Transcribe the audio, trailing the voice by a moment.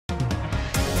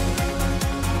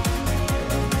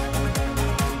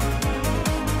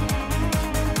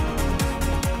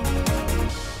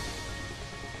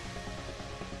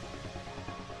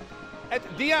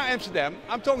At DIA Amsterdam,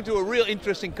 I'm talking to a real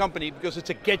interesting company because it's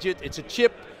a gadget, it's a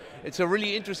chip, it's a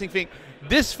really interesting thing.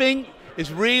 This thing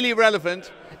is really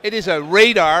relevant. It is a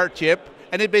radar chip,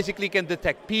 and it basically can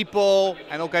detect people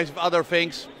and all kinds of other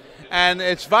things. And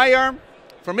it's Vayyar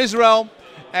from Israel,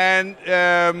 and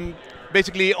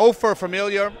basically over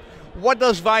familiar. What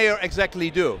does Vayyar exactly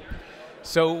do?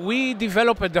 So we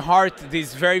develop at the heart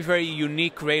these very, very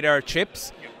unique radar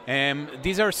chips.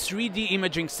 These are 3D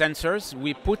imaging sensors.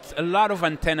 We put a lot of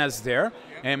antennas there,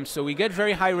 so we get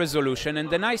very high resolution. And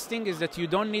the nice thing is that you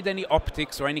don't need any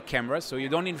optics or any cameras, so you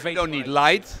don't need You don't need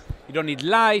light. You don't need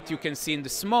light. You can see in the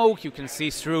smoke. You can see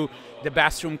through the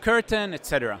bathroom curtain,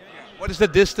 etc. What is the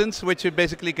distance which it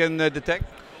basically can detect?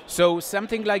 So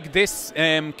something like this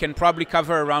can probably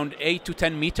cover around 8 to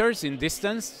 10 meters in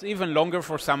distance, even longer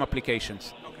for some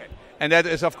applications. Okay. And that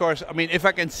is, of course, I mean, if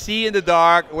I can see in the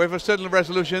dark with a certain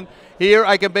resolution, here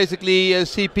I can basically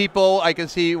see people, I can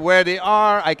see where they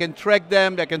are, I can track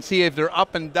them, I can see if they're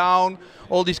up and down,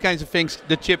 all these kinds of things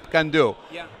the chip can do.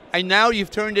 Yeah. And now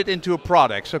you've turned it into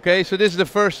products, okay? So this is the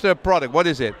first product. What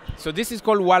is it? So this is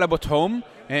called Wallabot Home.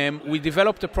 We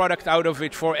developed a product out of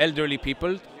it for elderly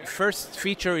people. First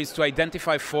feature is to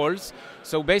identify falls.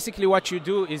 So basically what you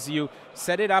do is you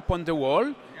set it up on the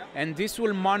wall, and this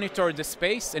will monitor the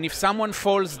space, and if someone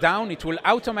falls down, it will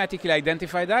automatically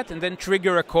identify that and then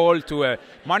trigger a call to a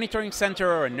monitoring center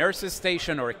or a nurse's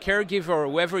station or a caregiver or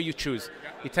whoever you choose.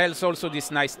 It has also this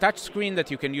nice touch screen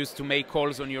that you can use to make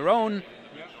calls on your own.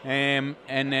 And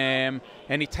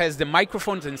it has the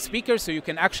microphones and speakers, so you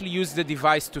can actually use the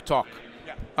device to talk.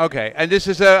 Okay, and this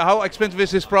is, how expensive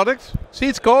is this product? See,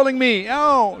 it's calling me.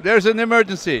 Oh, there's an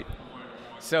emergency.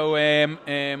 So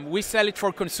we sell it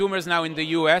for consumers now in the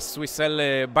US. We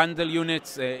sell bundle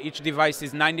units. Each device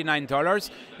is $99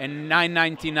 and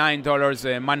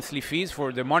 $999 monthly fees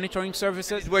for the monitoring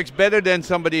services. It works better than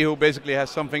somebody who basically has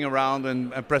something around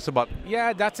and press a button.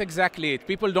 Yeah, that's exactly it.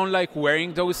 People don't like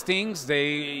wearing those things.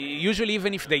 They usually,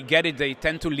 even if they get it, they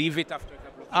tend to leave it after.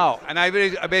 Oh, and I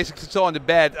basically saw on the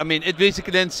bed, I mean, it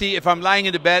basically then see if I'm lying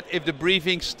in the bed, if the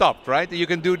breathing stopped, right? You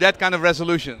can do that kind of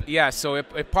resolution. Yeah, so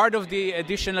a part of the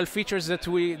additional features that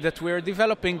we're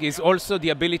developing is also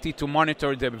the ability to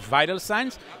monitor the vital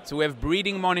signs. So we have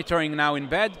breathing monitoring now in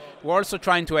bed. We're also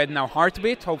trying to add now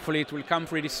heartbeat. Hopefully it will come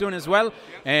pretty soon as well.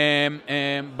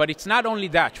 But it's not only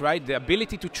that, right? The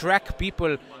ability to track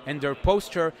people and their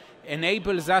posture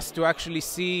enables us to actually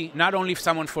see not only if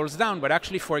someone falls down, but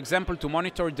actually, for example, to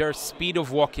monitor their speed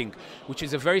of walking, which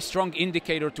is a very strong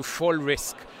indicator to fall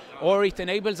risk. Or it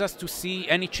enables us to see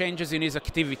any changes in his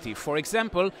activity. For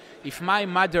example, if my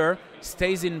mother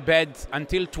stays in bed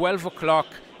until 12 o'clock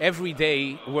every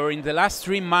day, where in the last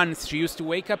 3 months she used to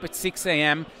wake up at 6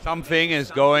 a.m. Something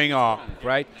is going on.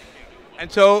 Right?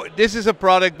 And so this is a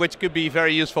product which could be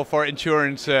very useful for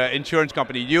insurance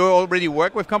company. You already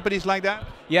work with companies like that?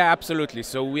 Yeah, absolutely.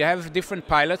 So we have different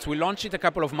pilots. We launched it a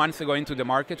couple of months ago into the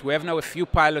market. We have now a few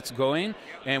pilots going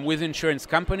with insurance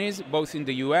companies, both in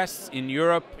the US, in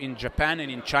Europe, in Japan, and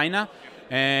in China.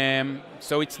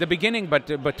 So it's the beginning, but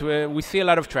we see a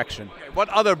lot of traction. What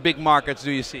other big markets do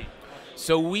you see?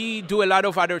 So we do a lot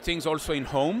of other things also in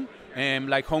home.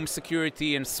 Like home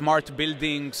security and smart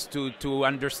buildings to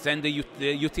understand the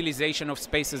utilization of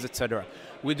spaces, etc.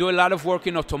 We do a lot of work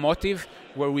in automotive,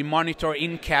 where we monitor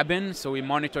in cabin, so we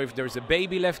monitor if there's a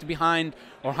baby left behind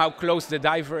or how close the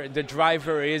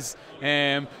driver is.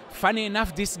 Funny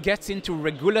enough, this gets into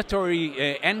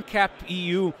regulatory NCAP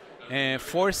EU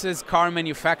forces car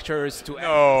manufacturers to.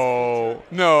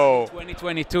 No.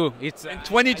 2022. It's in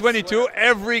 2022.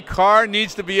 Every car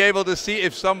needs to be able to see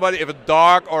if a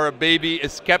dog or a baby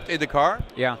is kept in the car.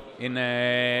 Yeah.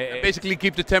 Basically,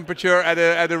 keep the temperature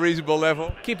at a reasonable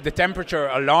level. Keep the temperature,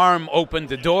 alarm, open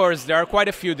the doors. There are quite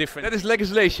a few different. That is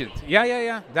legislation.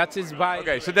 Yeah. That is by.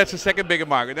 Okay, so that's the second bigger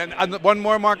market. And one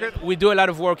more market. We do a lot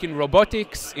of work in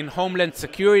robotics, in homeland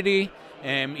security.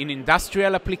 In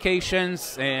industrial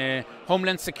applications,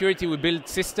 homeland security, we build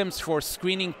systems for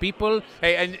screening people.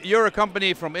 Hey, and you're a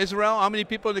company from Israel. How many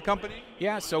people in the company?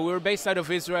 Yeah, so we're based out of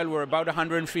Israel. We're about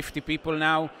 150 people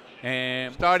now.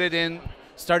 Started in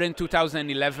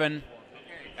 2011.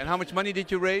 And how much money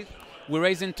did you raise? We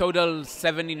raised in total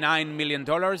 $79 million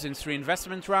in 3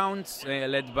 investment rounds,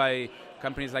 led by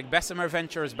companies like Bessemer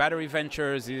Ventures, Battery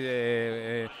Ventures,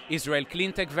 Israel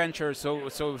Cleantech Ventures,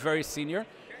 so very senior.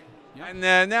 Yeah.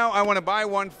 And now I want to buy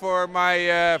one for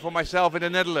myself in the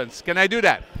Netherlands. Can I do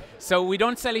that? So we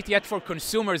don't sell it yet for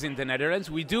consumers in the Netherlands.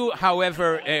 We do,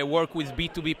 however, work with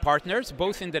B2B partners,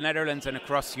 both in the Netherlands and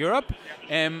across Europe.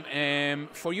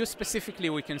 For you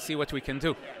specifically, we can see what we can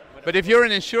do. But if you're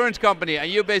an insurance company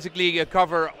and you basically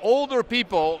cover older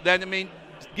people, then I mean,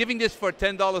 giving this for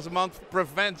 $10 a month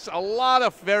prevents a lot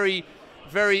of very,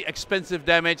 very expensive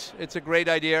damage. It's a great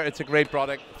idea. It's a great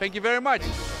product. Thank you very much.